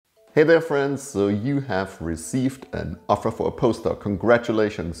Hey there friends, so you have received an offer for a postdoc.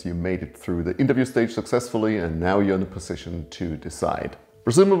 Congratulations, you made it through the interview stage successfully and now you're in a position to decide.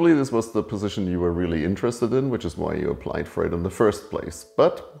 Presumably this was the position you were really interested in, which is why you applied for it in the first place.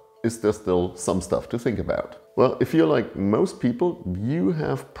 But is there still some stuff to think about? Well, if you're like most people, you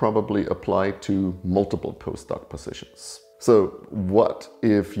have probably applied to multiple postdoc positions. So what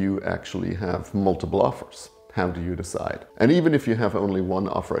if you actually have multiple offers? How do you decide? And even if you have only one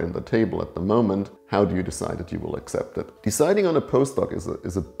offer in the table at the moment, how do you decide that you will accept it? Deciding on a postdoc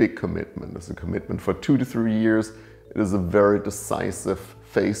is a big commitment. It's a commitment for 2 to 3 years. It is a very decisive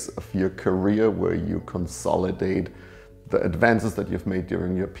phase of your career where you consolidate the advances that you've made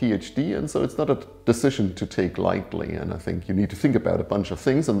during your PhD, and so it's not a decision to take lightly, and I think you need to think about a bunch of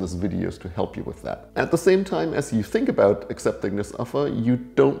things, and this video is to help you with that. At the same time, as you think about accepting this offer, you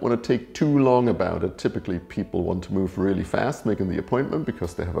don't want to take too long about it. Typically people want to move really fast making the appointment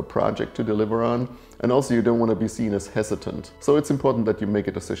because they have a project to deliver on, and also you don't want to be seen as hesitant. So it's important that you make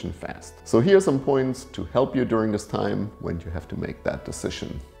a decision fast. So here are some points to help you during this time when you have to make that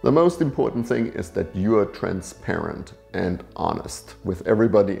decision. The most important thing is that you are transparent and honest with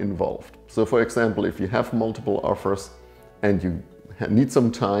everybody involved. So for example, if you have multiple offers and you need some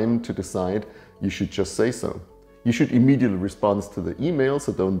time to decide, you should just say so. You should immediately respond to the email,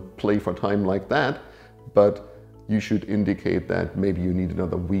 so don't play for time like that, but you should indicate that maybe you need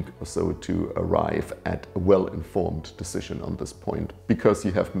another week or so to arrive at a well-informed decision on this point, because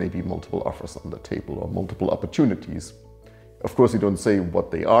you have maybe multiple offers on the table or multiple opportunities. Of course, you don't say what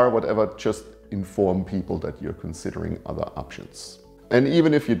they are, whatever, just inform people that you're considering other options. And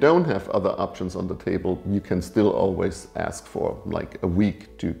even if you don't have other options on the table, you can still always ask for like a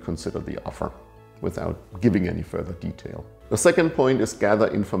week to consider the offer without giving any further detail. The second point is gather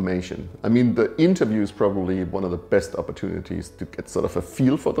information. I mean, the interview is probably one of the best opportunities to get sort of a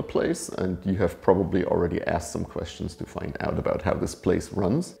feel for the place, and you have probably already asked some questions to find out about how this place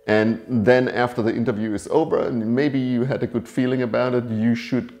runs. And then after the interview is over and maybe you had a good feeling about it, you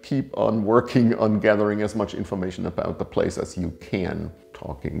should keep on working on gathering as much information about the place as you can.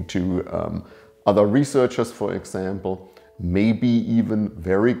 Talking to other researchers, for example. Maybe even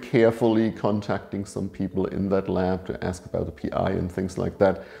very carefully contacting some people in that lab to ask about the PI and things like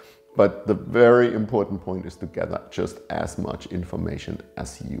that. But the very important point is to gather just as much information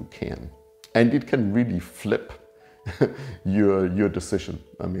as you can. And it can really flip your decision.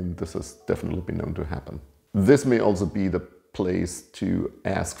 I mean, this has definitely been known to happen. This may also be the place to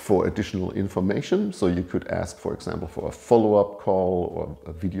ask for additional information. So you could ask, for example, for a follow-up call or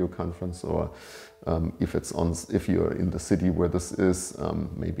a video conference, or if you're in the city where this is,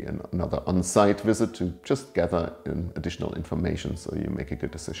 maybe another on-site visit to just gather additional information so you make a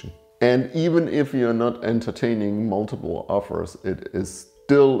good decision. And even if you're not entertaining multiple offers, it is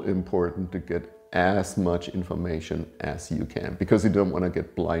still important to get as much information as you can, because you don't want to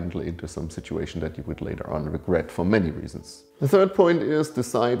get blindly into some situation that you would later on regret for many reasons. The third point is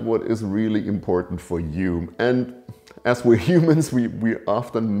decide what is really important for you. And as we're humans, we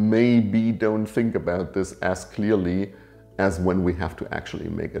often maybe don't think about this as clearly as when we have to actually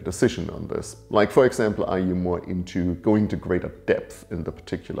make a decision on this. Like, for example, are you more into going to greater depth in the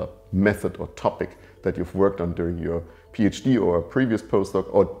particular method or topic that you've worked on during your PhD or a previous postdoc,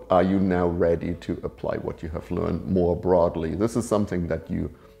 or are you now ready to apply what you have learned more broadly? This is something that you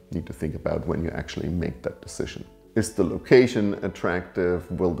need to think about when you actually make that decision. Is the location attractive?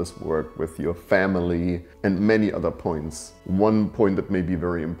 Will this work with your family? And many other points. One point that may be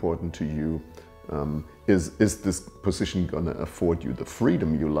very important to you is this position gonna afford you the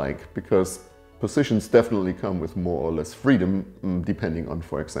freedom you like? Because positions definitely come with more or less freedom, depending on,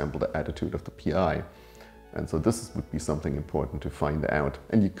 for example, the attitude of the PI. And so this would be something important to find out,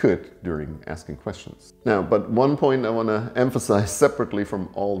 and you could during asking questions. Now, but one point I want to emphasize separately from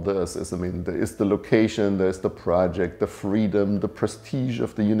all this is, I mean, there is the location, there's the project, the freedom, the prestige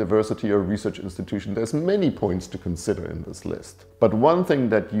of the university or research institution. There's many points to consider in this list. But one thing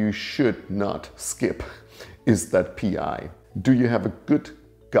that you should not skip is that PI. Do you have a good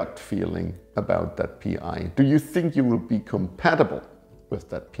gut feeling about that PI? Do you think you will be compatible with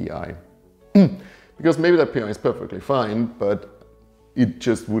that PI? Because maybe that PI is perfectly fine, but it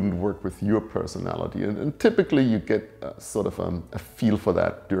just wouldn't work with your personality. And typically you get sort of a feel for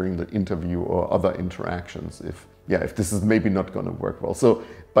that during the interview or other interactions if this is maybe not going to work well. So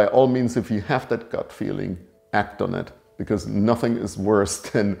by all means, if you have that gut feeling, act on it, because nothing is worse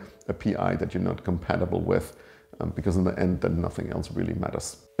than a PI that you're not compatible with. Because in the end, then nothing else really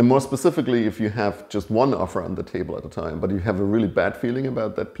matters. And more specifically, if you have just one offer on the table at a time, but you have a really bad feeling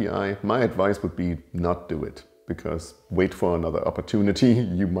about that PI, my advice would be not do it. because wait for another opportunity,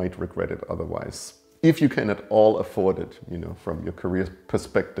 you might regret it otherwise. If you can at all afford it, from your career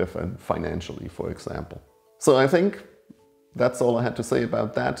perspective and financially, for example. So I think that's all I had to say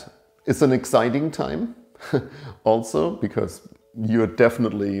about that. It's an exciting time also, because you're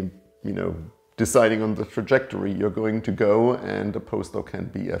definitely, deciding on the trajectory you're going to go, and a postdoc can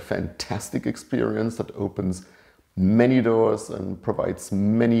be a fantastic experience that opens many doors and provides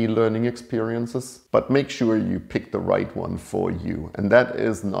many learning experiences. But make sure you pick the right one for you, and that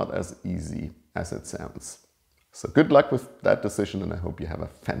is not as easy as it sounds. So good luck with that decision, and I hope you have a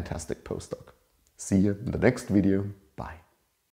fantastic postdoc. See you in the next video. Bye.